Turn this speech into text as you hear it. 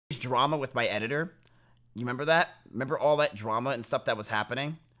drama with my editor. You remember that? Remember all that drama and stuff that was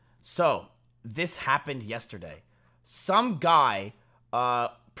happening? So, this happened yesterday. Some guy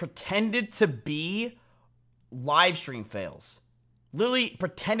pretended to be live stream fails. Literally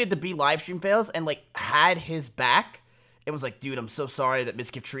pretended to be live stream fails and like had his back. It was like, dude, I'm so sorry that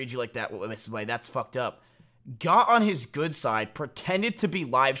Mizkif treated you like that. That's fucked up. Got on his good side, pretended to be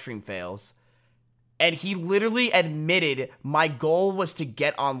live stream fails, and he literally admitted my goal was to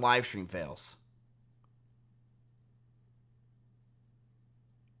get on live stream fails.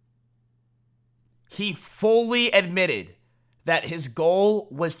 He fully admitted that his goal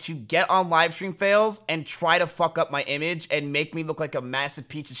was to get on live stream fails and try to fuck up my image and make me look like a massive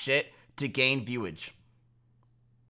piece of shit to gain viewage.